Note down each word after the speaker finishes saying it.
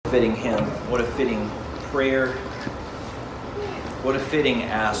Fitting hymn, what a fitting prayer, what a fitting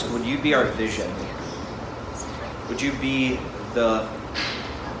ask. Would you be our vision? Would you be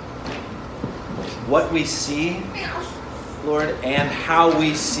what we see, Lord, and how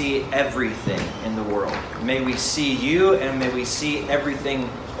we see everything in the world. May we see you, and may we see everything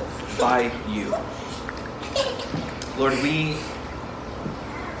by you. Lord, we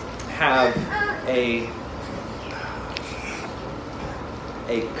have a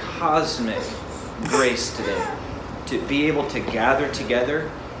cosmic grace today to be able to gather together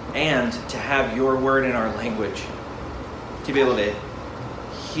and to have your word in our language, to be able to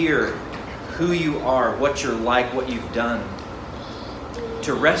hear who you are, what you're like, what you've done,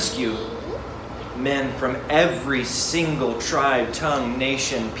 to rescue men from every single tribe, tongue,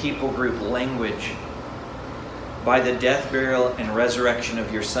 nation, people group, language, by the death, burial, and resurrection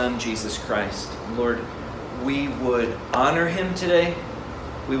of your Son, Jesus Christ. Lord, we would honor him today.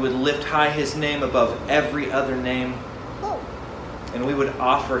 We would lift high his name above every other name. And we would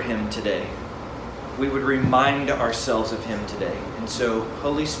offer him today. We would remind ourselves of him today. And so,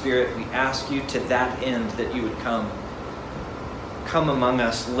 Holy Spirit, we ask you to that end that you would come. Come among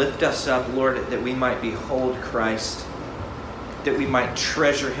us, lift us up, Lord, that we might behold Christ, that we might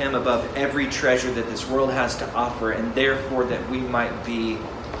treasure him above every treasure that this world has to offer, and therefore that we might be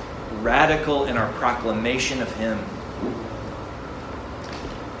radical in our proclamation of him.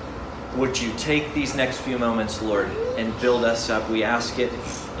 Would you take these next few moments, Lord, and build us up? We ask it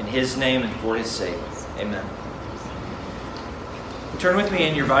in his name and for his sake. Amen. Turn with me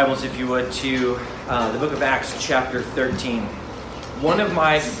in your Bibles, if you would, to the book of Acts, chapter 13. One of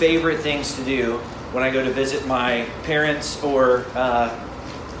my favorite things to do when I go to visit my parents, or I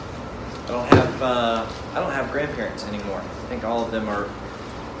don't have grandparents anymore. I think all of them are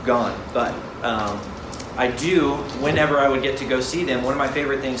gone, but I do, whenever I would get to go see them, one of my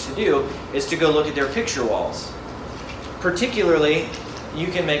favorite things to do is to go look at their picture walls. Particularly, you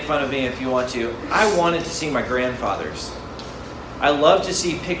can make fun of me if you want to, I wanted to see my grandfathers. I love to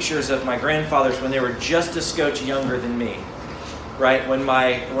see pictures of my grandfathers when they were just a scotch younger than me. Right? When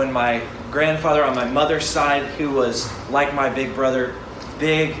my grandfather on my mother's side, who was like my big brother,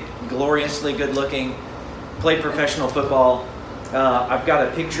 big, gloriously good looking, played professional football. I've got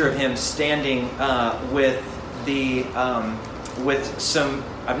a picture of him standing with some.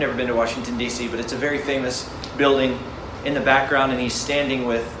 I've never been to Washington D.C., but it's a very famous building in the background, and he's standing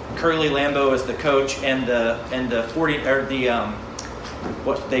with Curly Lambeau as the coach and the 40 or the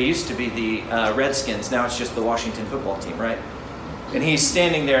what they used to be the Redskins. Now it's just the Washington football team, right? And he's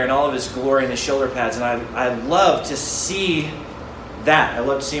standing there in all of his glory and his shoulder pads, and I love to see that. I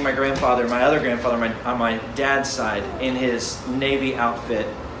love to see my grandfather, my other grandfather on my dad's side, in his Navy outfit,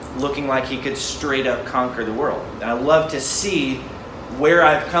 looking like he could straight up conquer the world. And I love to see where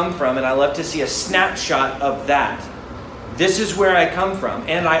I've come from, and I love to see a snapshot of that. This is where I come from.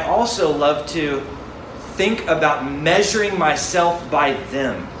 And I also love to think about measuring myself by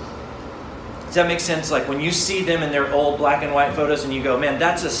them. Does that make sense? Like when you see them in their old black and white photos and you go, man,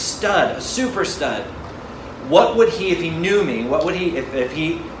 that's a stud, a super stud. What would he, if he knew me, what would he, if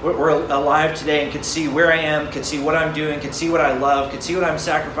he were alive today and could see where I am, could see what I'm doing, could see what I love, could see what I'm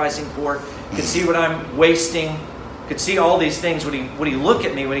sacrificing for, could see what I'm wasting, could see all these things, would he look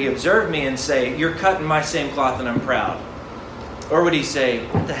at me, would he observe me and say, you're cutting my same cloth and I'm proud? Or would he say,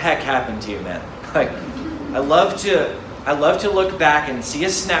 what the heck happened to you, man? Like, I love to look back and see a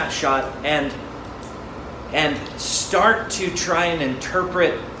snapshot and start to try and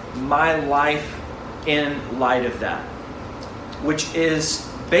interpret my life in light of that, which is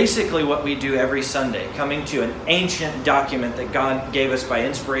basically what we do every Sunday, coming to an ancient document that God gave us by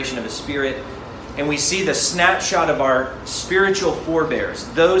inspiration of His Spirit, and we see the snapshot of our spiritual forebears,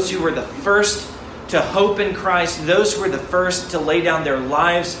 those who were the first to hope in Christ, those who were the first to lay down their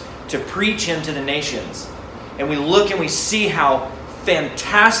lives to preach Him to the nations. And we look and we see how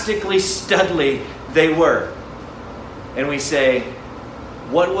fantastically studly they were. And we say,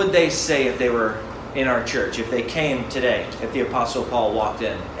 what would they say if they were in our church, if they came today, if the Apostle Paul walked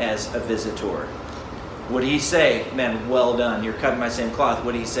in as a visitor? Would he say, man, well done, you're cutting my same cloth?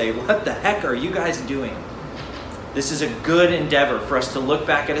 Would he say, what the heck are you guys doing? This is a good endeavor for us to look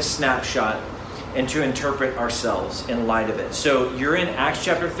back at a snapshot and to interpret ourselves in light of it. So you're in Acts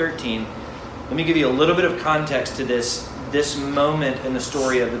chapter 13. Let me give you a little bit of context to this moment in the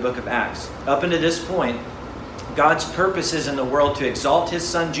story of the book of Acts. Up until this point, God's purposes in the world to exalt His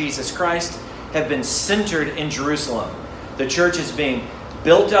Son Jesus Christ have been centered in Jerusalem. The church is being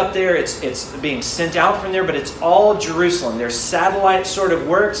built up there. It's being sent out from there, but it's all Jerusalem. There's satellite sort of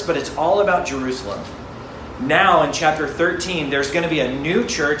works, but it's all about Jerusalem. Now in chapter 13, there's going to be a new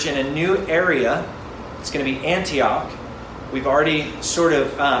church in a new area. It's going to be Antioch. We've already sort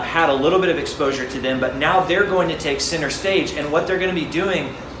of had a little bit of exposure to them, but now they're going to take center stage. And what they're going to be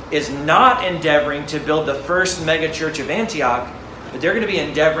doing is not endeavoring to build the first mega church of Antioch, but they're going to be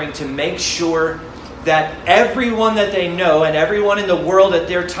endeavoring to make sure that everyone that they know and everyone in the world at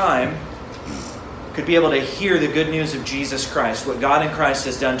their time could be able to hear the good news of Jesus Christ, what God in Christ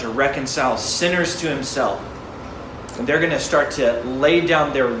has done to reconcile sinners to himself. And they're going to start to lay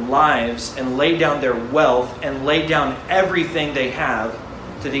down their lives and lay down their wealth and lay down everything they have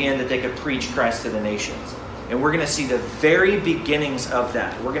to the end that they could preach Christ to the nations. And we're going to see the very beginnings of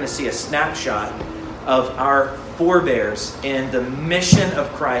that. We're going to see a snapshot of our forebears in the mission of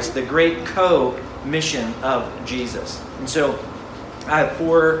Christ, the great co-mission of Jesus. And so I have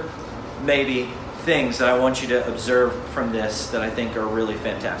 4 maybe things that I want you to observe from this that I think are really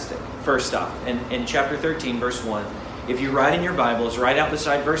fantastic. First off, in chapter 13, verse 1, if you write in your Bibles, right out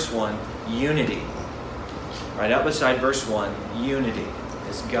beside verse 1, unity. Right out beside verse 1, unity.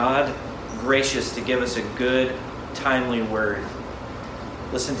 Is God gracious to give us a good, timely word?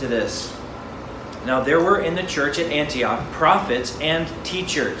 Listen to this. Now there were in the church at Antioch prophets and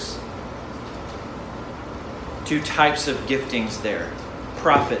teachers. 2 types of giftings there.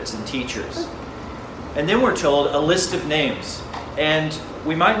 Prophets and teachers. And then we're told a list of names. And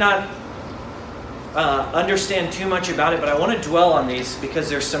we might not understand too much about it, but I want to dwell on these because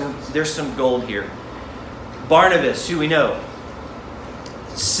there's some gold here. Barnabas, who we know.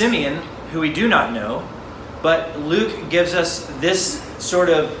 Simeon, who we do not know, but Luke gives us this sort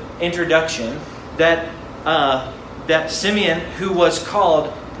of introduction that Simeon, who was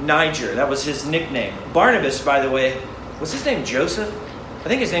called Niger, that was his nickname. Barnabas, by the way, was his name Joseph? I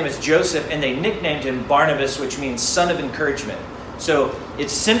think his name is Joseph, and they nicknamed him Barnabas, which means son of encouragement. So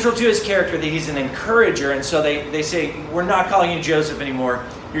it's central to his character that he's an encourager, and so they say, we're not calling you Joseph anymore,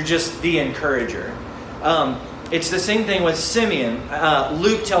 you're just the encourager. It's the same thing with Simeon.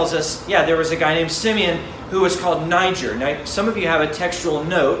 Luke tells us, there was a guy named Simeon who was called Niger. Now, some of you have a textual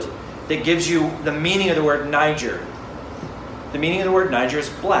note that gives you the meaning of the word Niger. The meaning of the word Niger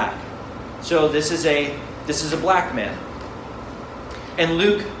is black. So this is a black man. And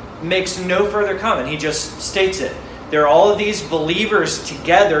Luke makes no further comment. He just states it. There are all of these believers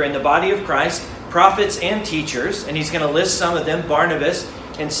together in the body of Christ, prophets and teachers, and he's going to list some of them, Barnabas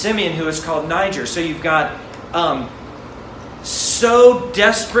and Simeon, who is called Niger. So you've got so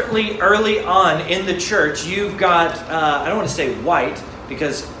desperately early on in the church, you've got, I don't want to say white,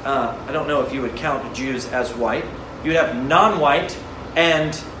 because I don't know if you would count Jews as white. You'd have non-white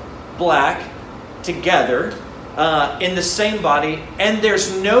and black together in the same body, and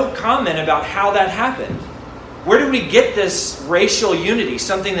there's no comment about how that happened. Where do we get this racial unity,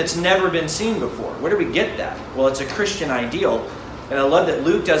 something that's never been seen before? Where do we get that? Well, it's a Christian ideal, and I love that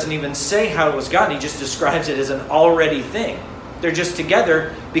Luke doesn't even say how it was gotten. He just describes it as an already thing. They're just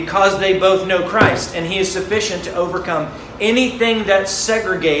together because they both know Christ, and he is sufficient to overcome anything that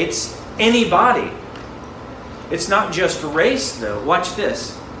segregates any body. It's not just race, though. Watch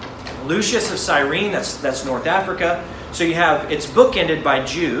this. Lucius of Cyrene, that's North Africa. So you have, it's bookended by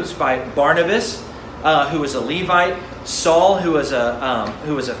Jews, by Barnabas, who was a Levite, Saul, who was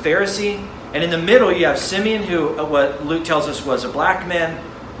a Pharisee, and in the middle you have Simeon, who what Luke tells us was a black man,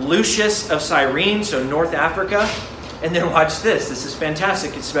 Lucius of Cyrene, so North Africa, and then watch this. This is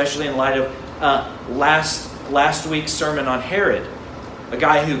fantastic, especially in light of last week's sermon on Herod, a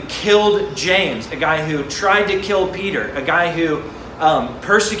guy who killed James, a guy who tried to kill Peter, a guy who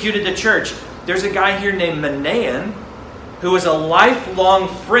persecuted the church. There's a guy here named Manaen, who was a lifelong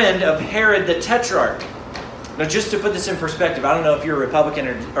friend of Herod the Tetrarch. Now, just to put this in perspective, I don't know if you're a Republican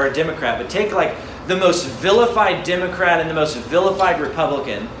or a Democrat, but take like the most vilified Democrat and the most vilified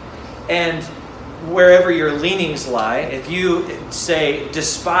Republican, and wherever your leanings lie, if you say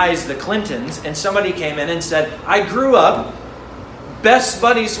despise the Clintons, and somebody came in and said, I grew up best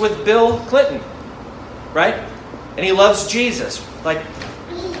buddies with Bill Clinton, right? And he loves Jesus. Like,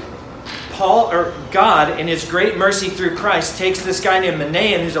 God, in his great mercy through Christ, takes this guy named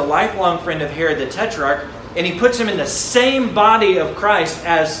Manaen, who's a lifelong friend of Herod the Tetrarch, and he puts him in the same body of Christ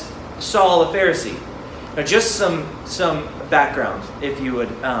as Saul the Pharisee. Now, just some background, if you would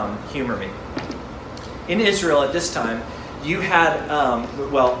humor me. In Israel at this time, you had,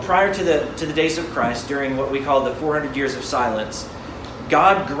 prior to the days of Christ, during what we call the 400 years of silence,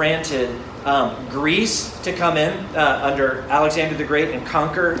 God granted Greece to come in under Alexander the Great and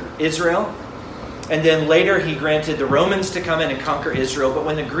conquer Israel. And then later he granted the Romans to come in and conquer Israel. But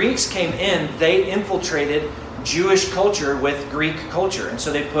when the Greeks came in, they infiltrated Jewish culture with Greek culture. And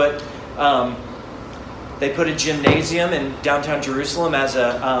so they put They put a gymnasium in downtown Jerusalem as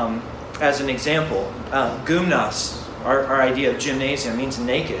an example. Gymnos, our idea of gymnasium, means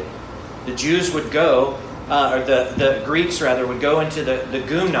naked. The Jews would go, or the Greeks rather, would go into the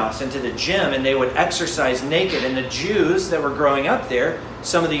gymnos, into the gym, and they would exercise naked. And the Jews that were growing up there,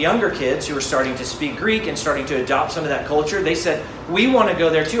 some of the younger kids who were starting to speak Greek and starting to adopt some of that culture, they said, we want to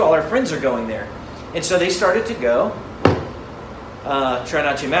go there too. All our friends are going there. And so they started to go, try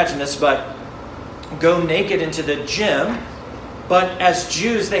not to imagine this, but go naked into the gym. But as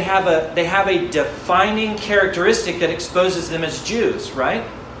Jews, they have a defining characteristic that exposes them as Jews, right?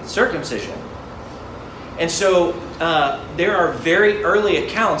 Circumcision. And so there are very early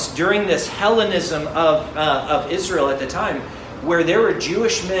accounts during this Hellenism of Israel at the time where there were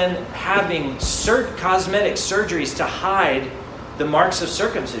Jewish men having cosmetic surgeries to hide the marks of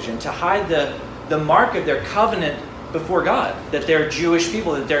circumcision, to hide the mark of their covenant before God, that they're Jewish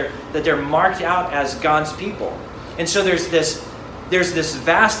people, that they're marked out as God's people. And so there's this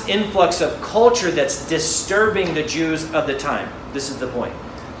vast influx of culture that's disturbing the Jews of the time. This is the point.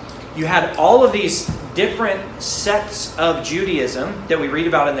 You had all of these different sects of Judaism that we read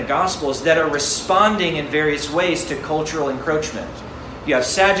about in the Gospels that are responding in various ways to cultural encroachment. You have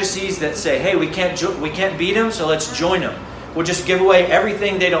Sadducees that say, hey, we can't beat them, so let's join them. We'll just give away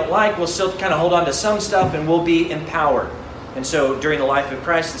everything they don't like. We'll still kind of hold on to some stuff and we'll be in power. And so during the life of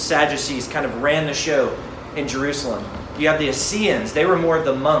Christ, the Sadducees kind of ran the show in Jerusalem. You have the Essenes. They were more of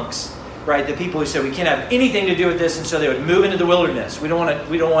the monks, right? The people who said, we can't have anything to do with this. And so they would move into the wilderness. We don't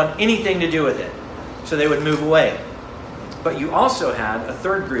want anything to do with it. So they would move away. But you also had a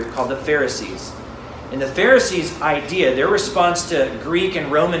third group called the Pharisees. And the Pharisees' idea, their response to Greek and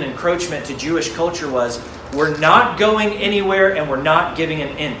Roman encroachment to Jewish culture was, we're not going anywhere and we're not giving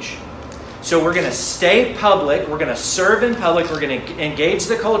an inch. So we're going to stay public, we're going to serve in public, we're going to engage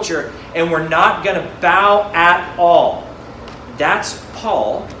the culture, and we're not going to bow at all. That's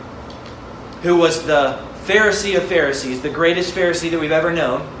Paul, who was the Pharisee of Pharisees, the greatest Pharisee that we've ever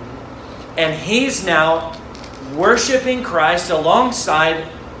known. And he's now worshiping Christ alongside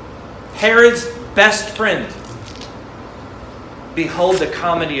Herod's best friend. Behold the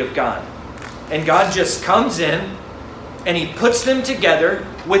comedy of God. And God just comes in and he puts them together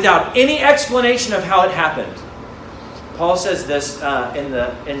without any explanation of how it happened. Paul says this in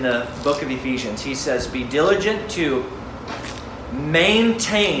the book of Ephesians. He says, be diligent to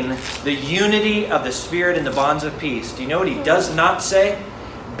maintain the unity of the Spirit in the bonds of peace. Do you know what he does not say?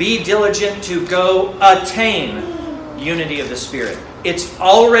 Be diligent to go attain unity of the Spirit. It's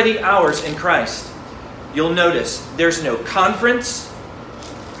already ours in Christ. You'll notice there's no conference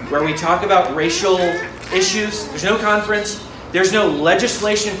where we talk about racial issues. There's no conference. There's no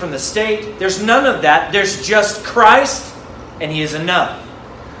legislation from the state. There's none of that. There's just Christ, and He is enough.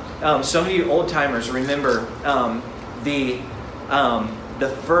 Some of you old timers remember the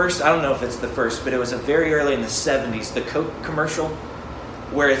first, I don't know if it's the first, but it was very early in the 70s, the Coke commercial,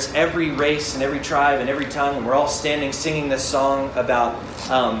 where it's every race and every tribe and every tongue, and we're all standing singing this song about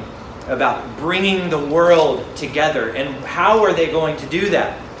bringing the world together. And how are they going to do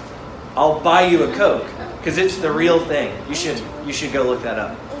that? I'll buy you a Coke, because it's the real thing. You should go look that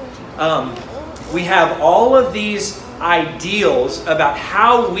up. We have all of these ideals about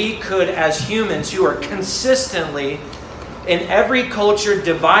how we could, as humans who are consistently in every culture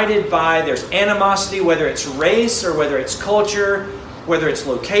divided by, there's animosity, whether it's race or whether it's culture, whether it's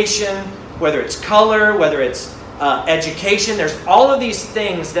location, whether it's color, whether it's education. There's all of these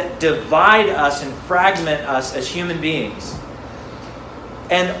things that divide us and fragment us as human beings.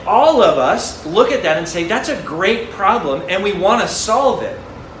 And all of us look at that and say, that's a great problem and we want to solve it.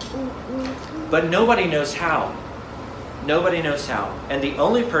 But nobody knows how. Nobody knows how. And the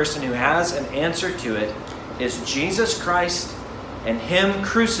only person who has an answer to it is Jesus Christ and Him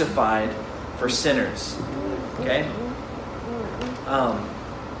crucified for sinners. Okay?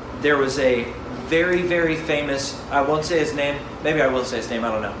 There was a very, very famous, I won't say his name, maybe I will say his name, I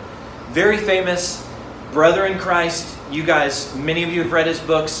don't know. Very famous brother in Christ. You guys, many of you have read his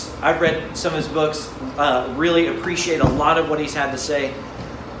books. I've read some of his books. Really appreciate a lot of what he's had to say.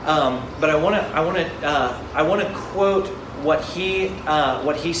 But I want to quote what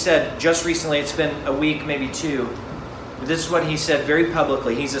he said just recently. It's been a week, maybe two. This is what he said very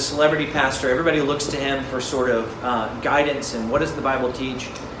publicly. He's a celebrity pastor. Everybody looks to him for sort of guidance and what does the Bible teach.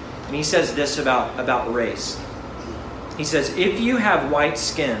 And he says this about race. He says, if you have white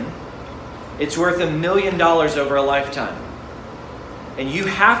skin, it's worth $1 million over a lifetime. And you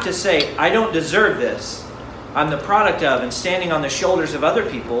have to say, I don't deserve this. I'm the product of and standing on the shoulders of other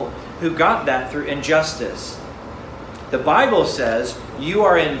people who got that through injustice. The Bible says you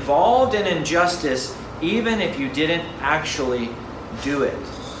are involved in injustice even if you didn't actually do it.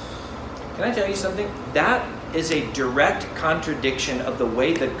 Can I tell you something? That is a direct contradiction of the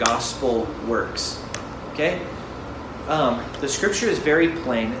way the gospel works. Okay? The scripture is very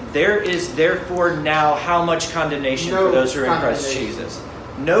plain. There is therefore now how much condemnation for those who are in Christ Jesus?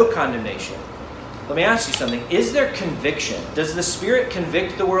 No condemnation. Let me ask you something. Is there conviction? Does the Spirit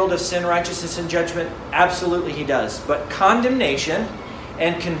convict the world of sin, righteousness, and judgment? Absolutely He does. But condemnation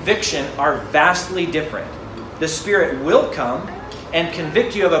and conviction are vastly different. The Spirit will come and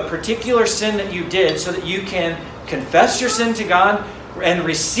convict you of a particular sin that you did so that you can confess your sin to God and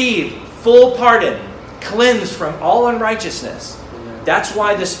receive full pardon, cleansed from all unrighteousness. That's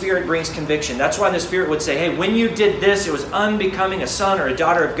why the Spirit brings conviction. That's why the Spirit would say, hey, when you did this, it was unbecoming a son or a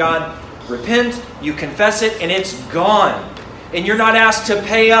daughter of God. Repent, you confess it, and it's gone. And you're not asked to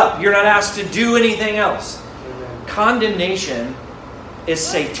pay up. You're not asked to do anything else. Amen. Condemnation is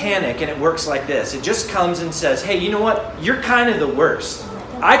satanic, and it works like this. It just comes and says, hey, you know what? You're kind of the worst.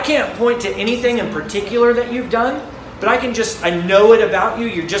 I can't point to anything in particular that you've done, but I know it about you.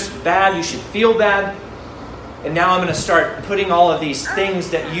 You're just bad. You should feel bad. And now I'm going to start putting all of these things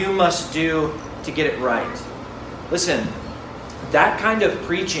that you must do to get it right. Listen, that kind of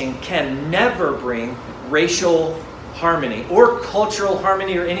preaching can never bring racial harmony or cultural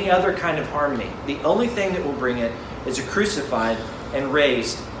harmony or any other kind of harmony. The only thing that will bring it is a crucified and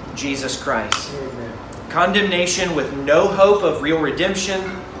raised Jesus Christ. Amen. Condemnation with no hope of real redemption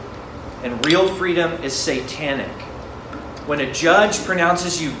and real freedom is satanic. When a judge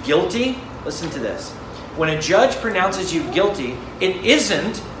pronounces you guilty, listen to this. When a judge pronounces you guilty, it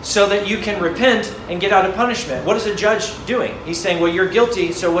isn't so that you can repent and get out of punishment. What is a judge doing? He's saying, well, you're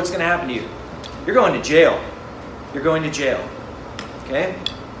guilty, so what's going to happen to you? You're going to jail. You're going to jail. Okay?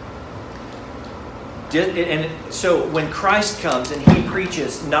 And so when Christ comes and He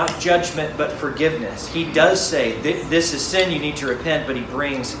preaches not judgment but forgiveness, He does say, this is sin, you need to repent, but He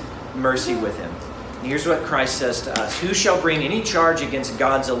brings mercy with Him. And here's what Christ says to us. Who shall bring any charge against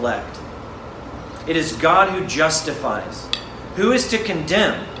God's elect? It is God who justifies. Who is to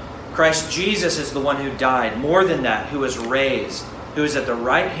condemn? Christ Jesus is the one who died. More than that, who was raised, who is at the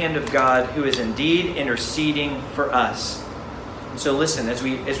right hand of God, who is indeed interceding for us. And so listen, as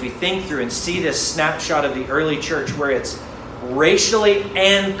we think through and see this snapshot of the early church where it's racially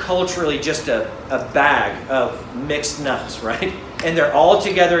and culturally just a bag of mixed nuts, right? And they're all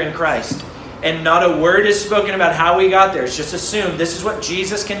together in Christ. And not a word is spoken about how we got there. It's just assumed this is what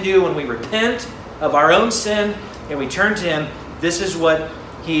Jesus can do when we repent of our own sin and we turn to Him. This is what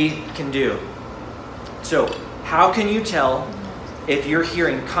He can do. So, how can you tell if you're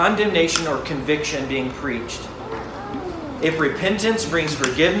hearing condemnation or conviction being preached? If repentance brings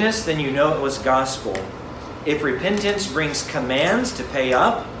forgiveness, then you know it was gospel. If repentance brings commands to pay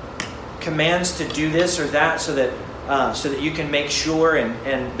up, commands to do this or that so that you can make sure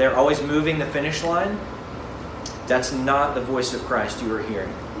and they're always moving the finish line, that's not the voice of Christ you are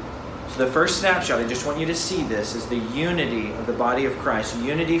hearing. So the first snapshot, I just want you to see this, is the unity of the body of Christ.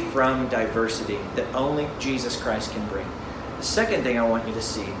 Unity from diversity that only Jesus Christ can bring. The second thing I want you to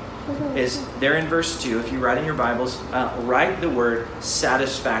see is there in verse 2, if you write in your Bibles, write the word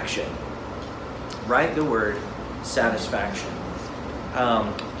satisfaction. Write the word satisfaction.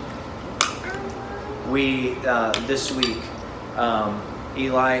 This week,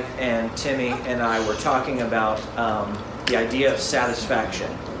 Eli and Timmy and I were talking about the idea of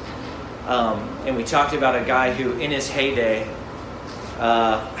satisfaction. And we talked about a guy who, in his heyday,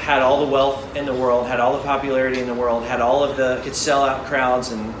 had all the wealth in the world, had all the popularity in the world, could sell out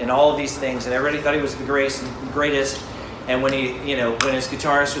crowds and all of these things, and everybody thought he was the greatest. And when his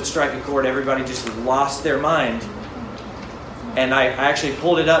guitarist would strike a chord, everybody just lost their mind. And I actually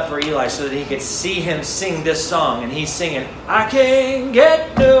pulled it up for Eli so that he could see him sing this song, and he's singing, "I can't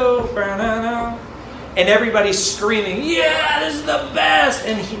get no," and everybody's screaming, "Yeah, this is the best!"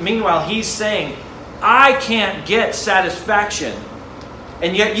 And meanwhile, he's saying, "I can't get satisfaction.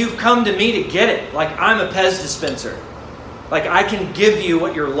 And yet you've come to me to get it. Like I'm a Pez dispenser. Like I can give you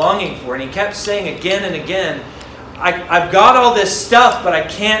what you're longing for." And he kept saying again and again, I've got all this stuff, but I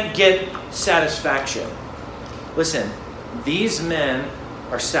can't get satisfaction. Listen, these men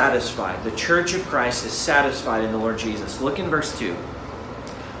are satisfied. The church of Christ is satisfied in the Lord Jesus. Look in verse 2.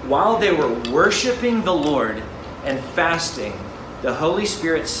 While they were worshiping the Lord and fasting, the Holy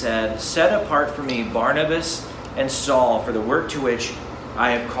Spirit said, "Set apart for me Barnabas and Saul for the work to which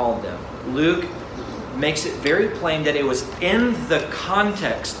I have called them." Luke makes it very plain that it was in the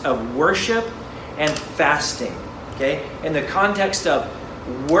context of worship and fasting. Okay? In the context of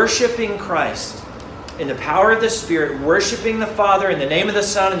worshiping Christ, in the power of the Spirit, worshiping the Father in the name of the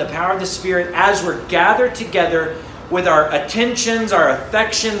Son, in the power of the Spirit, as we're gathered together with our attentions, our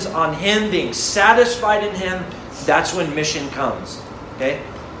affections on Him, being satisfied in Him, that's when mission comes. Okay?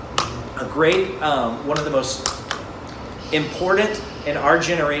 A great, one of the most important in our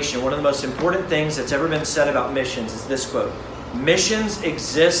generation, one of the most important things that's ever been said about missions is this quote: missions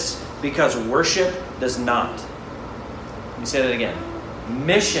exists because worship does not. Let me say that again.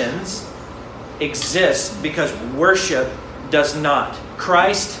 Missions exist because worship does not.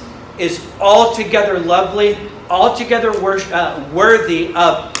 Christ is altogether lovely, altogether worthy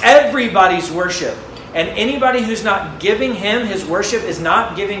of everybody's worship. And anybody who's not giving Him His worship is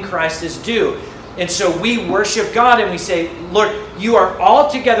not giving Christ His due. And so we worship God and we say, Lord, you are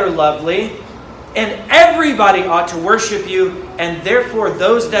altogether lovely, and everybody ought to worship you, and therefore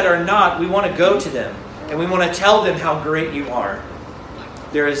those that are not, we want to go to them and we want to tell them how great you are.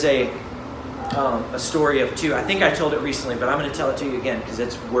 There is a story of two. I think I told it recently, but I'm going to tell it to you again because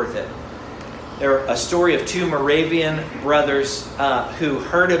it's worth it. There a story of two Moravian brothers who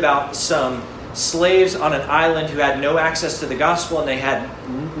heard about some slaves on an island who had no access to the gospel and they had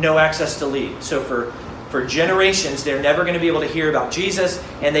no access to lead. So for generations, they're never going to be able to hear about Jesus,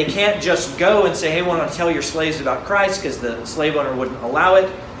 and they can't just go and say, hey, why don't I tell your slaves about Christ, because the slave owner wouldn't allow it.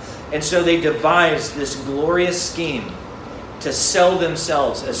 And so they devised this glorious scheme to sell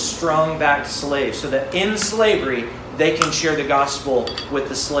themselves as strong-backed slaves so that in slavery, they can share the gospel with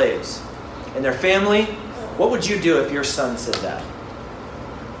the slaves. And their family, what would you do if your son said that?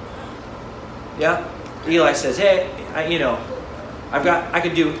 Yeah? Eli says, hey, I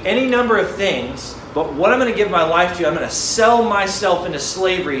could do any number of things, but what I'm going to give my life to, I'm going to sell myself into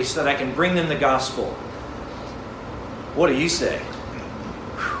slavery so that I can bring them the gospel. What do you say?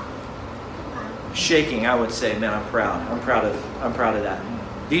 Whew. Shaking, I would say, man, I'm proud. I'm proud of that.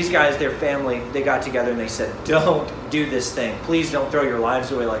 These guys, their family, they got together and they said, don't do this thing. Please don't throw your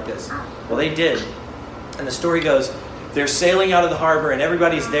lives away like this. Well, they did. And the story goes, they're sailing out of the harbor and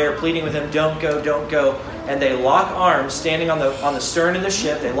everybody's there pleading with them, don't go, don't go. And they lock arms, standing on the stern of the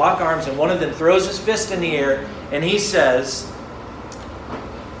ship. They lock arms and one of them throws his fist in the air and he says,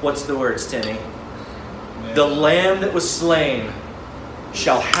 what's the words, Timmy? The lamb that was slain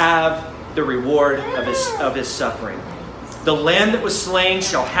shall have the reward of his suffering. The lamb that was slain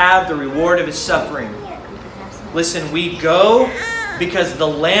shall have the reward of his suffering. Listen, we go because the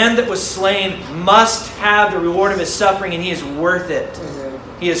lamb that was slain must have the reward of his suffering, and he is worth it.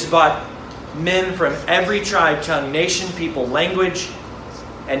 He has bought men from every tribe, tongue, nation, people, language,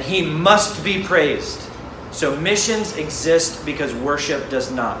 and he must be praised. So missions exist because worship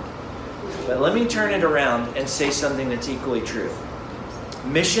does not. But let me turn it around and say something that's equally true.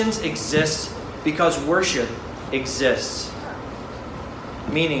 Missions exist because worship exists.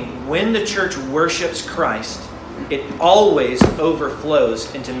 Meaning, when the church worships Christ, it always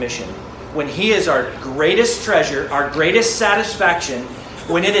overflows into mission. When He is our greatest treasure, our greatest satisfaction,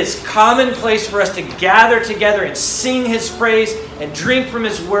 when it is commonplace for us to gather together and sing His praise and drink from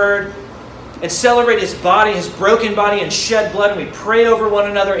His word and celebrate His body, His broken body, and shed blood, and we pray over one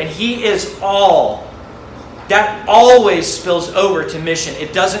another, and He is all. That always spills over to mission.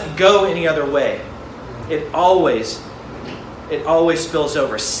 It doesn't go any other way. It always spills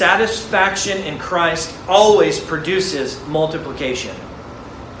over. Satisfaction in Christ always produces multiplication.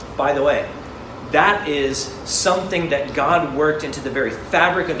 By the way, that is something that God worked into the very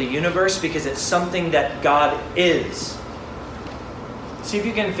fabric of the universe because it's something that God is. See if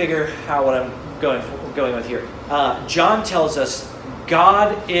you can figure out what I'm going with here. John tells us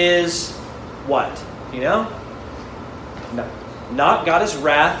God is what? You know? No. Not God is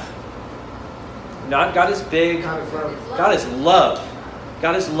wrath. Not God is big. God is love.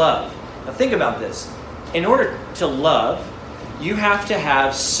 God is love. Now think about this. In order to love, you have to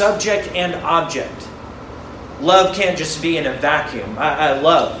have subject and object. Love can't just be in a vacuum. I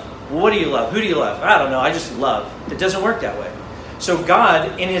love. Well, what do you love? Who do you love? I don't know. I just love. It doesn't work that way. So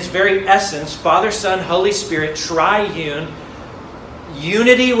God, in His very essence, Father, Son, Holy Spirit, triune,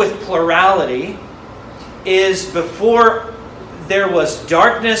 unity with plurality, is before there was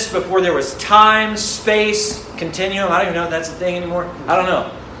darkness, before there was time, space, continuum. I don't even know if that's a thing anymore. I don't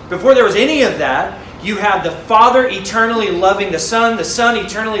know. Before there was any of that, you have the Father eternally loving the Son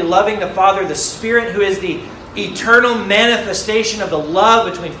eternally loving the Father, the Spirit who is the eternal manifestation of the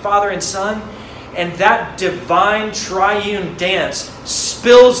love between Father and Son. And that divine triune dance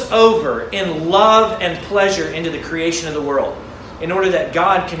spills over in love and pleasure into the creation of the world, in order that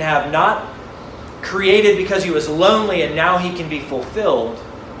God can have not created because He was lonely and now He can be fulfilled.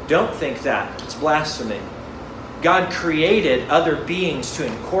 Don't think that. It's blasphemy. God created other beings to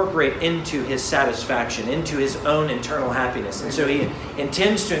incorporate into his satisfaction, into his own internal happiness. And so he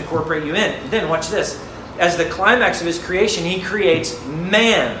intends to incorporate you in. And then watch this. As the climax of his creation, he creates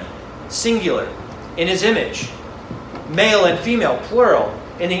man, singular, in his image. Male and female, plural.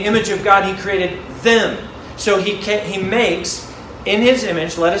 In the image of God, he created them. So he makes, in his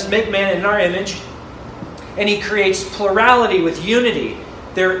image, let us make man in our image, and he creates plurality with unity.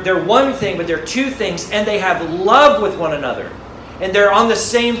 They're one thing, but they're two things, and they have love with one another. And they're on the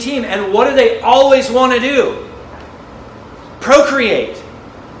same team. And what do they always want to do? Procreate.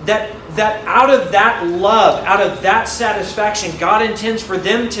 That out of that love, out of that satisfaction, God intends for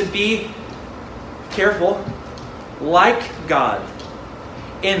them to be, careful, like God.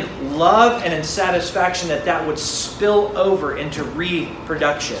 In love and in satisfaction, that would spill over into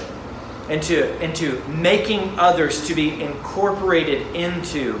reproduction. Into making others to be incorporated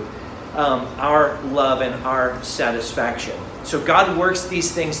into our love and our satisfaction. So God works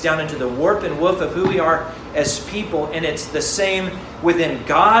these things down into the warp and woof of who we are as people, and it's the same within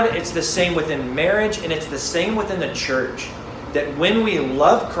God, it's the same within marriage, and it's the same within the church. That when we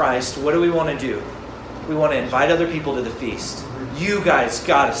love Christ, what do we want to do? We want to invite other people to the feast. You guys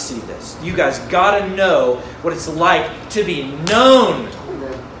got to see this. You guys got to know what it's like to be known.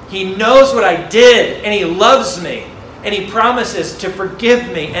 He knows what I did, and he loves me, and he promises to forgive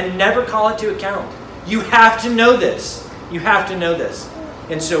me and never call it to account. You have to know this. You have to know this.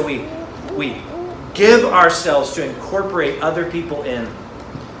 And so we give ourselves to incorporate other people in.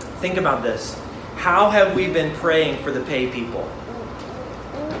 Think about this. How have we been praying for the pay people?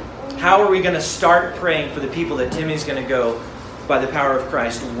 How are we going to start praying for the people that Timmy's going to go, by the power of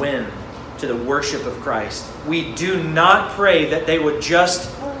Christ, win to the worship of Christ? We do not pray that they would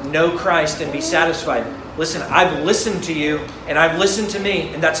just know Christ and be satisfied. Listen, I've listened to you and I've listened to me,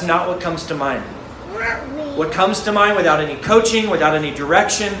 and that's not what comes to mind. What comes to mind without any coaching, without any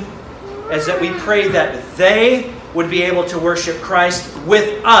direction, is that we pray that they would be able to worship Christ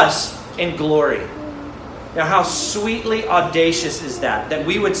with us in glory. Now, how sweetly audacious is that? That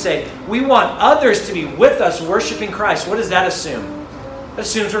we would say, we want others to be with us worshiping Christ. What does that assume? That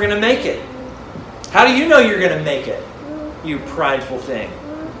assumes we're going to make it. How do you know you're going to make it? You prideful thing.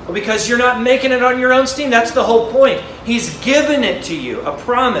 Well, because you're not making it on your own steam. That's the whole point. He's given it to you, a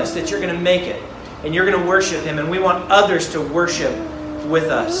promise that you're going to make it. And you're going to worship him. And we want others to worship with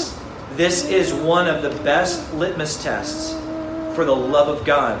us. This is one of the best litmus tests for the love of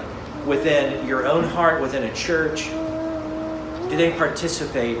God within your own heart, within a church. Do they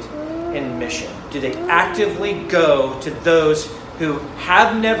participate in mission? Do they actively go to those who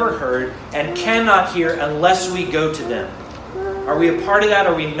have never heard and cannot hear unless we go to them? Are we a part of that or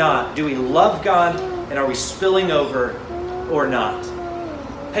are we not? Do we love God and are we spilling over or not?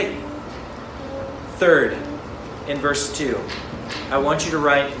 Hey, third, in verse 2, I want you to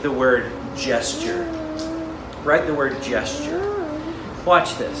write the word gesture. Write the word gesture.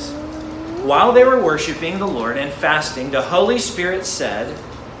 Watch this. While they were worshiping the Lord and fasting, the Holy Spirit said,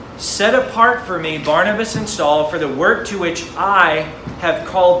 "Set apart for me Barnabas and Saul for the work to which I have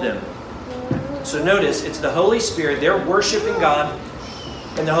called them." So notice, it's the Holy Spirit. They're worshiping God.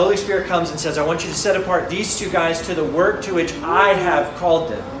 And the Holy Spirit comes and says, I want you to set apart these two guys to the work to which I have called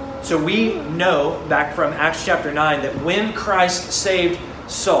them. So we know, back from Acts chapter 9, that when Christ saved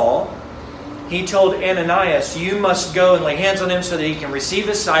Saul, he told Ananias, you must go and lay hands on him so that he can receive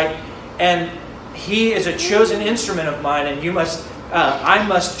his sight. And he is a chosen instrument of mine, and I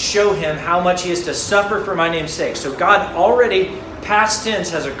must show him how much he is to suffer for my name's sake. So God already, past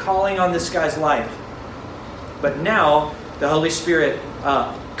tense, has a calling on this guy's life. But now the Holy Spirit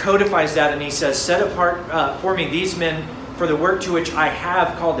codifies that, and he says, set apart for me these men for the work to which I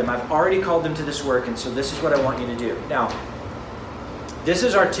have called them. I've already called them to this work, and so this is what I want you to do. Now, this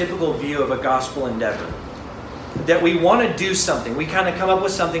is our typical view of a gospel endeavor. That we want to do something. We kind of come up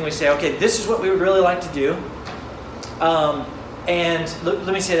with something. We say, okay, this is what we would really like to do. And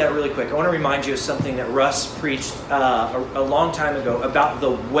let me say that really quick. I want to remind you of something that Russ preached a long time ago about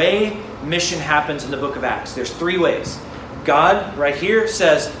the way mission happens in the book of Acts. There's 3 ways. God, right here,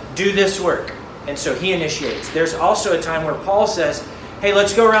 says, do this work. And so he initiates. There's also a time where Paul says, hey,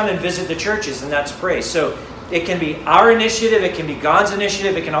 let's go around and visit the churches, and that's praise. So it can be our initiative, it can be God's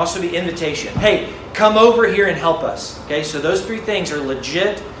initiative, it can also be invitation. Hey, come over here and help us. Okay, so those 3 things are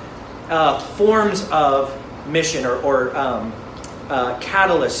legit forms of mission or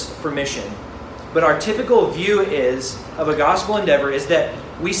catalysts for mission. But our typical view of a gospel endeavor is that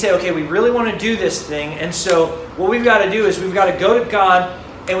we say, okay, we really want to do this thing, and so what we've got to do is we've got to go to God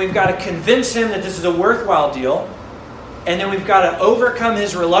and we've got to convince him that this is a worthwhile deal, and then we've got to overcome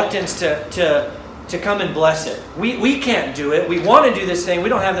his reluctance to to come and bless it. We can't do it. We want to do this thing. We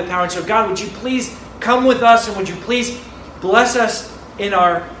don't have the power. And so God, would you please come with us, and would you please bless us in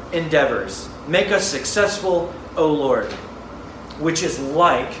our endeavors. Make us successful, O Lord. Which is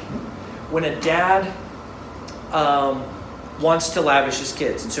like when a dad wants to lavish his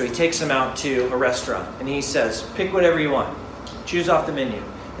kids. And so he takes them out to a restaurant and he says, pick whatever you want. Choose off the menu.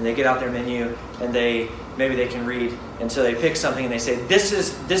 And they get out their menu and maybe they can read. And so they pick something and they say, this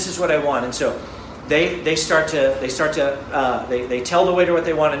is what I want. And so they tell the waiter what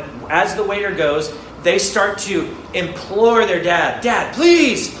they want. And as the waiter goes, they start to implore their dad, Dad,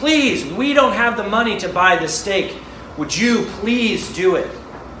 please, we don't have the money to buy this steak. Would you please do it?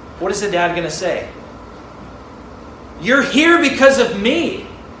 What is the dad going to say? You're here because of me.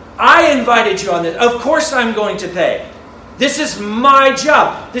 I invited you on this. Of course I'm going to pay. This is my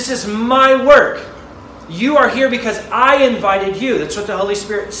job. This is my work. You are here because I invited you. That's what the Holy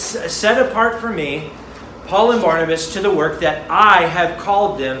Spirit set apart for me, Paul and Barnabas, to the work that I have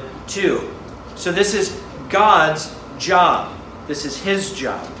called them to. So this is God's job. This is His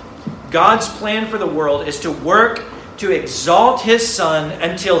job. God's plan for the world is to work to exalt His Son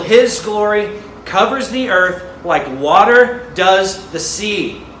until His glory covers the earth like water does the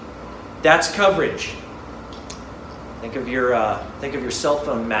sea. That's coverage. Think of your cell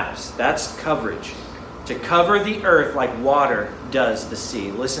phone maps. That's coverage. To cover the earth like water does the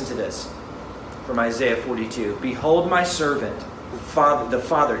sea. Listen to this from Isaiah 42. Behold my servant, the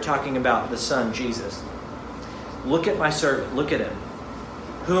Father talking about the Son, Jesus. Look at my servant. Look at him.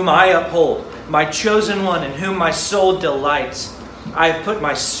 Whom I uphold, my chosen one in whom my soul delights. I have put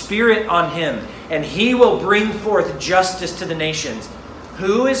my spirit on him, and he will bring forth justice to the nations.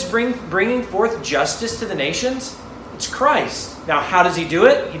 Who is bringing forth justice to the nations? It's Christ. Now, how does he do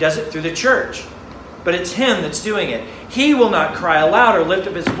it? He does it through the church. But it's him that's doing it. He will not cry aloud or lift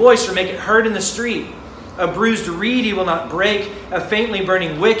up his voice or make it heard in the street. A bruised reed he will not break. A faintly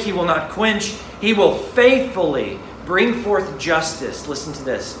burning wick he will not quench. He will faithfully bring forth justice. Listen to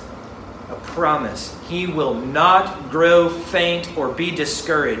this. A promise. He will not grow faint or be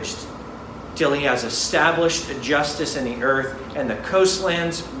discouraged till he has established justice in the earth, and the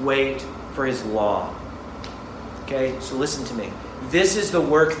coastlands wait for his law. Okay, so listen to me. This is the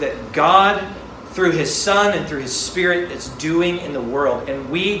work that God, through His Son and through His Spirit, is doing in the world, and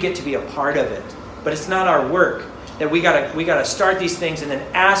we get to be a part of it. But it's not our work. That we gotta start these things and then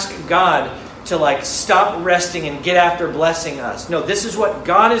ask God to stop resting and get after blessing us. No, this is what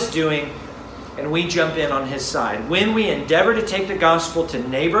God is doing, and we jump in on His side. When we endeavor to take the gospel to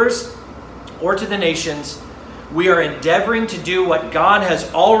neighbors or to the nations, we are endeavoring to do what God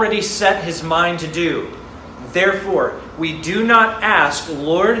has already set His mind to do. Therefore, we do not ask,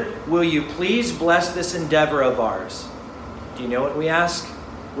 Lord, will you please bless this endeavor of ours? Do you know what we ask?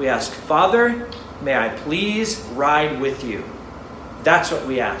 We ask, Father, may I please ride with you? That's what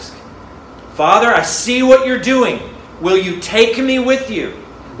we ask. Father, I see what you're doing. Will you take me with you?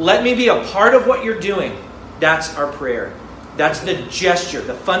 Let me be a part of what you're doing. That's our prayer. That's the gesture,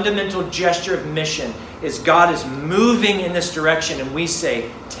 the fundamental gesture of mission, is God is moving in this direction, and we say,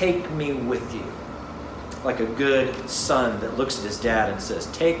 take me with you. Like a good son that looks at his dad and says,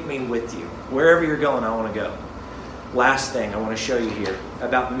 take me with you. Wherever you're going, I want to go. Last thing I want to show you here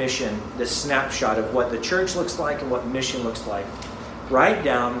about mission, this snapshot of what the church looks like and what mission looks like. Write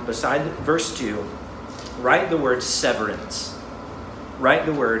down, beside verse 2, write the word severance. Write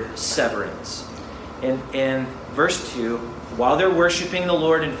the word severance. In verse 2, while they're worshiping the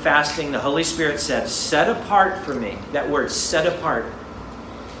Lord and fasting, the Holy Spirit said, set apart for me. That word, set apart.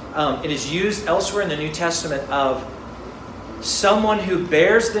 It is used elsewhere in the New Testament of someone who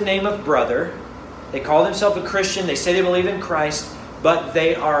bears the name of brother. They call themselves a Christian. They say they believe in Christ, but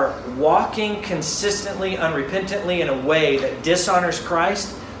they are walking consistently, unrepentantly in a way that dishonors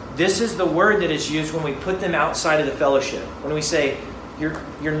Christ. This is the word that is used when we put them outside of the fellowship. When we say,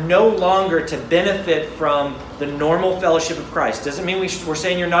 you're no longer to benefit from the normal fellowship of Christ. Doesn't mean we're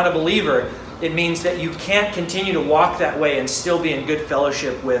saying you're not a believer. It means that you can't continue to walk that way and still be in good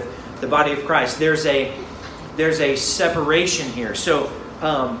fellowship with the body of Christ. There's a separation here. So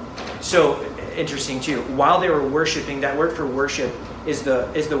interesting too. While they were worshiping, that word for worship is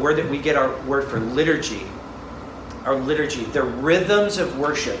the word that we get our word for liturgy. Our liturgy, the rhythms of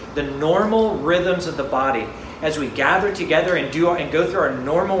worship, the normal rhythms of the body. As we gather together and go through our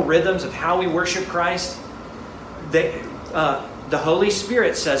normal rhythms of how we worship Christ, the Holy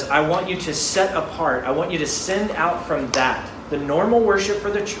Spirit says, I want you to set apart. I want you to send out from that, the normal worship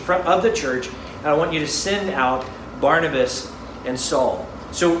of the church, and I want you to send out Barnabas and Saul.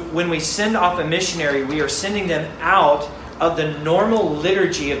 So when we send off a missionary, we are sending them out of the normal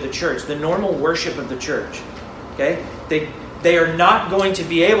liturgy of the church, the normal worship of the church. Okay? They are not going to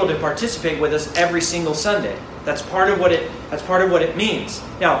be able to participate with us every single Sunday. That's part of what it means.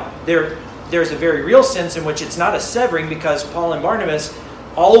 Now, there's a very real sense in which it's not a severing, because Paul and Barnabas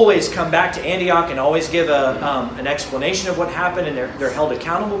always come back to Antioch and always give an explanation of what happened, and they're held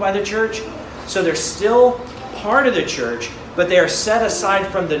accountable by the church. So they're still part of the church, but they are set aside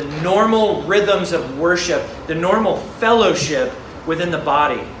from the normal rhythms of worship, the normal fellowship within the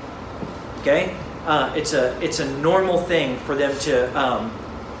body. Okay? It's a normal thing for them to,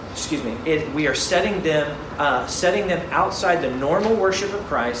 we are setting them outside the normal worship of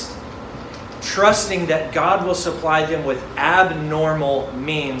Christ, trusting that God will supply them with abnormal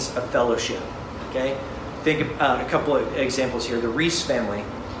means of fellowship. Okay? Think a couple of examples here. The Reese family,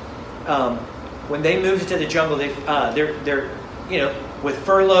 when they moved to the jungle, they're with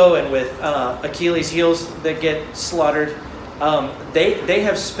furlough and with Achilles' heels that get slaughtered. They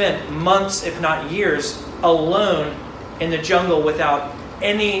have spent months, if not years, alone in the jungle without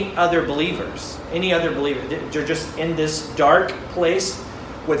any other believers. They're just in this dark place,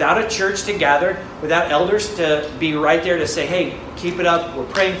 without a church to gather, without elders to be right there to say, hey, keep it up, we're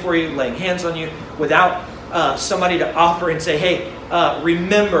praying for you, laying hands on you, without somebody to offer and say, hey,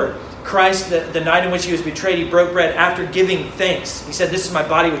 remember Christ, the night in which he was betrayed, he broke bread after giving thanks. He said, this is my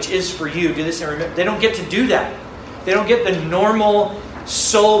body which is for you. Do this and remember. They don't get to do that. They don't get the normal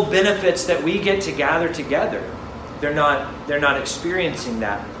soul benefits that we get to gather together. They're not experiencing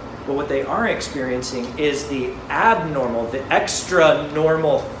that. But what they are experiencing is the abnormal, the extra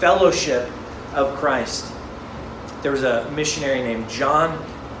normal fellowship of Christ. There was a missionary named John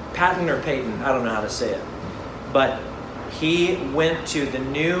Patton or Peyton, I don't know how to say it, but he went to the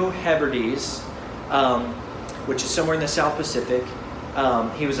New Hebrides, which is somewhere in the South Pacific.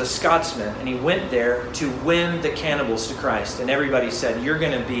 He was a Scotsman, and he went there to win the cannibals to Christ. And everybody said, you're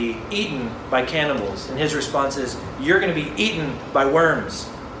going to be eaten by cannibals. And his response is, you're going to be eaten by worms.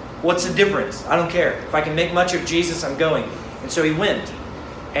 What's the difference? I don't care. If I can make much of Jesus, I'm going. And so he went.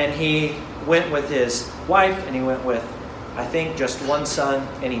 And he went with his wife, and he went with, I think, just one son,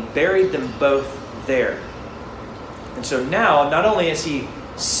 and he buried them both there. And so now, not only is he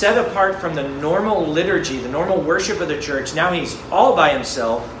set apart from the normal liturgy, the normal worship of the church, now he's all by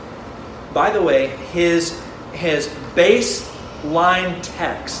himself. By the way, his baseline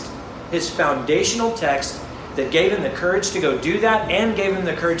text, his foundational text that gave him the courage to go do that and gave him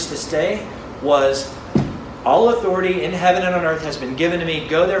the courage to stay was, all authority in heaven and on earth has been given to me.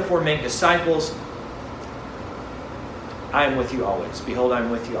 Go therefore, make disciples. I am with you always. Behold, I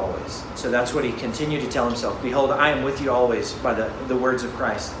am with you always. So that's what he continued to tell himself. Behold, I am with you always, by the words of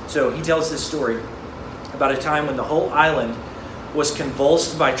Christ. So he tells this story about a time when the whole island was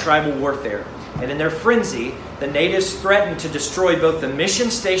convulsed by tribal warfare. And in their frenzy, the natives threatened to destroy both the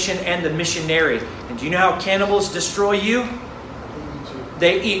mission station and the missionary. And do you know how cannibals destroy you?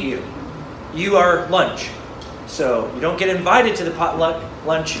 They eat you. You are lunch. So you don't get invited to the potluck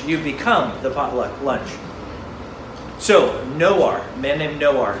lunch, you become the potluck lunch. So Noar, a man named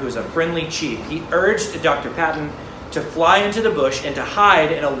Noar, who was a friendly chief, he urged Dr. Patton to fly into the bush and to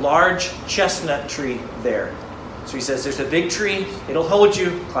hide in a large chestnut tree there. So he says, there's a big tree, it'll hold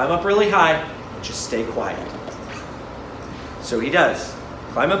you, climb up really high, and just stay quiet. So he does.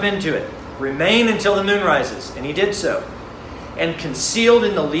 Climb up into it. Remain until the moon rises. And he did so. And concealed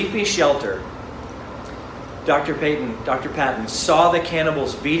in the leafy shelter, Dr. Patton saw the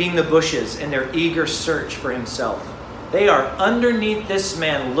cannibals beating the bushes in their eager search for himself. They are underneath this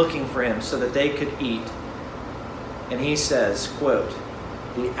man looking for him so that they could eat. And he says, quote,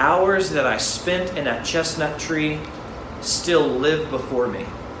 the hours that I spent in that chestnut tree still live before me.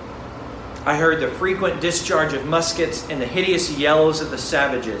 I heard the frequent discharge of muskets and the hideous yells of the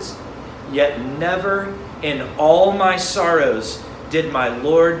savages. Yet never in all my sorrows did my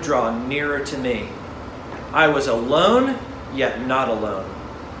Lord draw nearer to me. I was alone, yet not alone.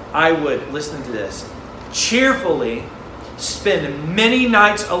 I would, listen to this, cheerfully spend many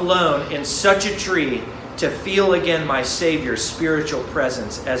nights alone in such a tree to feel again my Savior's spiritual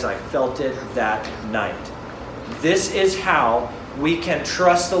presence as I felt it that night. This is how we can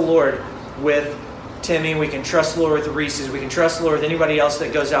trust the Lord with Timmy, we can trust the Lord with the Reeses, we can trust the Lord with anybody else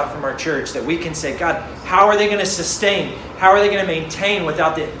that goes out from our church, that we can say, God, how are they going to sustain? How are they going to maintain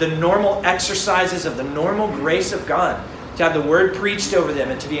without the normal exercises of the normal grace of God? To have the word preached over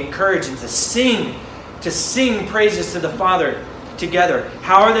them and to be encouraged and to sing praises to the Father together.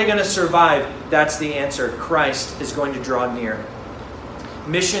 How are they going to survive? That's the answer. Christ is going to draw near.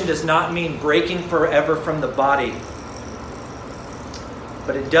 Mission does not mean breaking forever from the body,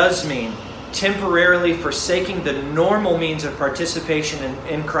 but it does mean temporarily forsaking the normal means of participation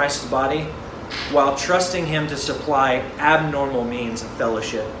in Christ's body, while trusting Him to supply abnormal means of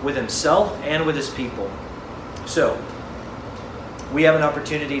fellowship with Himself and with His people. So, we have an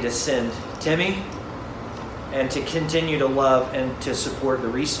opportunity to send Timmy and to continue to love and to support the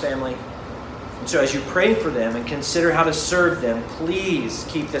Reese family. And so as you pray for them and consider how to serve them, please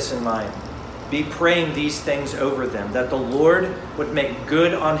keep this in mind. Be praying these things over them, that the Lord would make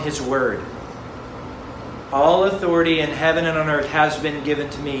good on His word. All authority in heaven and on earth has been given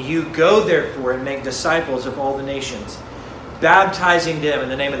to me. You go therefore and make disciples of all the nations, baptizing them in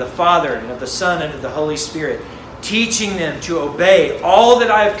the name of the Father and of the Son and of the Holy Spirit, teaching them to obey all that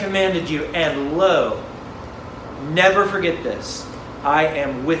I have commanded you. And lo, never forget this, I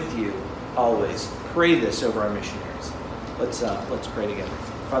am with you always. Pray this over our missionaries. Let's pray together.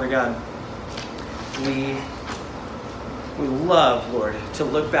 Father God, we love, Lord, to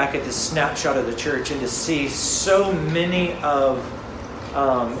look back at this snapshot of the church and to see so many of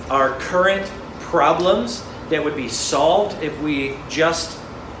our current problems that would be solved if we just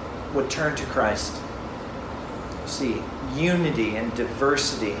would turn to Christ. See unity and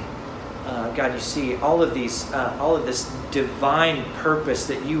diversity. God, you see all of this divine purpose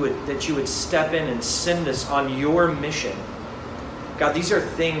that you would step in and send us on your mission. God, these are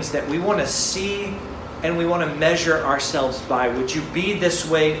things that we want to see and we want to measure ourselves by. Would you be this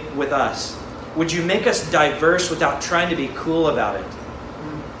way with us? Would you make us diverse without trying to be cool about it?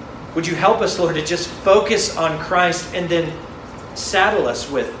 Would you help us, Lord, to just focus on Christ and then saddle us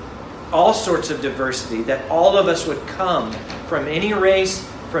with all sorts of diversity, that all of us would come from any race,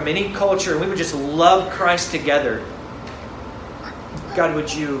 from any culture, and we would just love Christ together. God,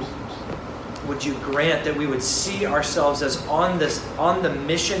 would you grant that we would see ourselves as on the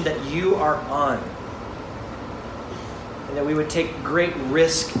mission that you are on, and that we would take great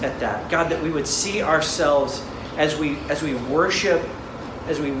risk at that. God, that we would see ourselves as we worship you,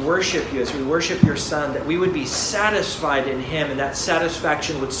 as we worship your Son, that we would be satisfied in Him, and that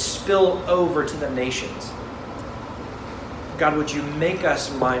satisfaction would spill over to the nations. God, would you make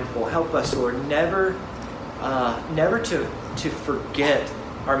us mindful? Help us, Lord, never to forget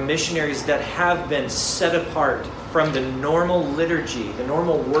our missionaries that have been set apart from the normal liturgy, the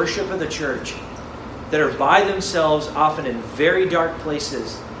normal worship of the church, that are by themselves, often in very dark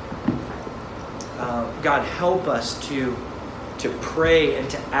places. God, help us to pray and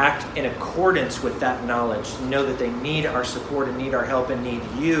to act in accordance with that knowledge, to know that they need our support and need our help and need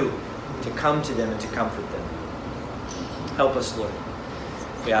you to come to them and to comfort them. Help us, Lord.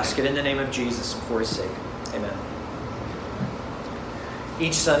 We ask it in the name of Jesus and for His sake. Amen.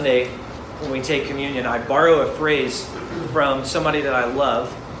 Each Sunday when we take communion, I borrow a phrase from somebody that I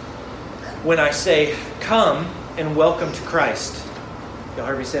love when I say, "Come and welcome to Christ." Y'all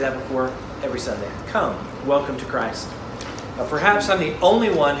heard me say that before? Every Sunday. Come, welcome to Christ. Now, perhaps I'm the only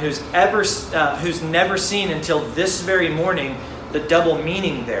one who's never seen until this very morning the double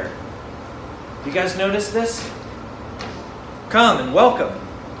meaning there. You guys notice this? Come and welcome.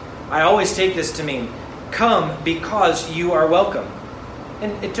 I always take this to mean, come because you are welcome.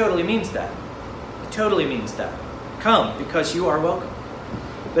 And it totally means that. It totally means that. Come because you are welcome.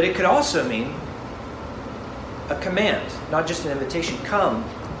 But it could also mean a command, not just an invitation. Come,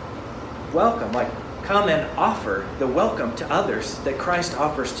 welcome. Like, come and offer the welcome to others that Christ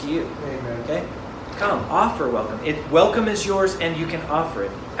offers to you. Amen. Okay? Come, offer welcome. Welcome is yours and you can offer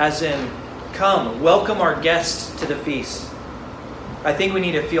it. As in, come, welcome our guests to the feast. I think we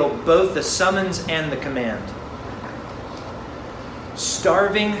need to feel both the summons and the command.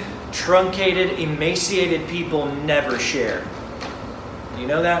 Starving, truncated, emaciated people never share. You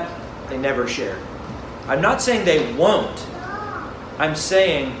know that? They never share. I'm not saying they won't. I'm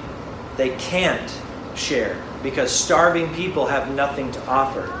saying they can't share because starving people have nothing to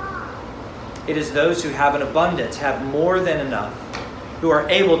offer. It is those who have an abundance, have more than enough, who are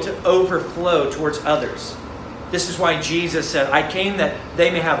able to overflow towards others. This is why Jesus said, I came that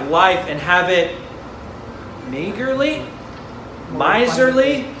they may have life and have it meagerly,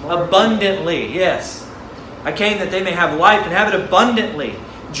 miserly, abundantly. Yes. I came that they may have life and have it abundantly.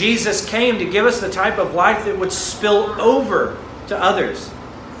 Jesus came to give us the type of life that would spill over to others.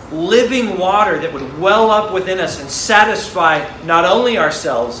 Living water that would well up within us and satisfy not only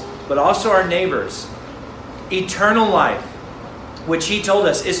ourselves, but also our neighbors. Eternal life, which He told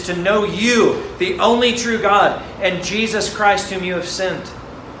us is to know you, the only true God, and Jesus Christ whom you have sent.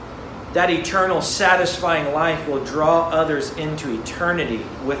 That eternal, satisfying life will draw others into eternity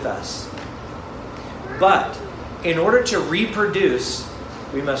with us. But in order to reproduce,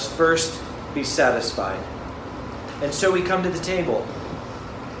 we must first be satisfied. And so we come to the table.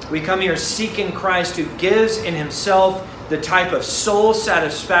 We come here seeking Christ, who gives in himself the type of soul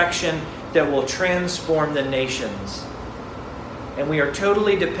satisfaction that will transform the nations. And we are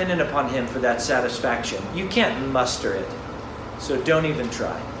totally dependent upon him for that satisfaction. You can't muster it, so don't even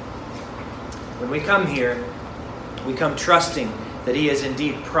try. When we come here, we come trusting that he has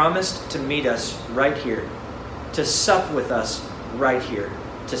indeed promised to meet us right here, to sup with us right here,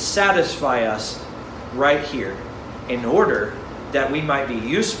 to satisfy us right here, in order that we might be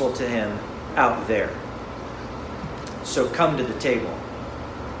useful to him out there. So come to the table.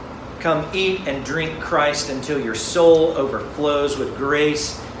 Come eat and drink Christ until your soul overflows with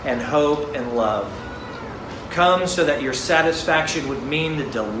grace and hope and love. Come so that your satisfaction would mean the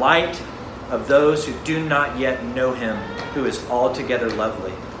delight of those who do not yet know him, who is altogether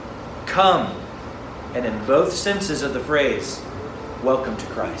lovely. Come, and in both senses of the phrase, welcome to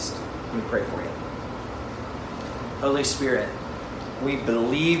Christ. Let me pray for you. Holy Spirit, we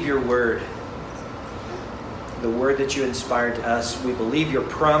believe your word, the word that you inspired to us. We believe your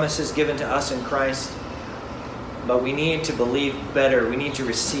promises given to us in Christ, but we need to believe better. We need to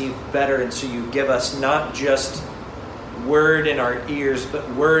receive better, and so you give us not just word in our ears, but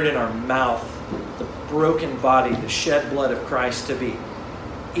word in our mouth, the broken body, the shed blood of Christ to be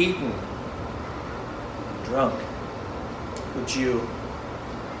eaten, drunk. Would you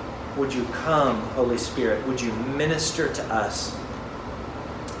come, Holy Spirit? Would you minister to us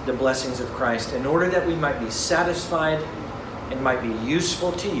the blessings of Christ in order that we might be satisfied and might be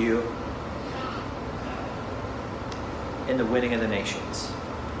useful to you in the winning of the nations?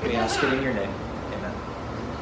 We ask it in your name.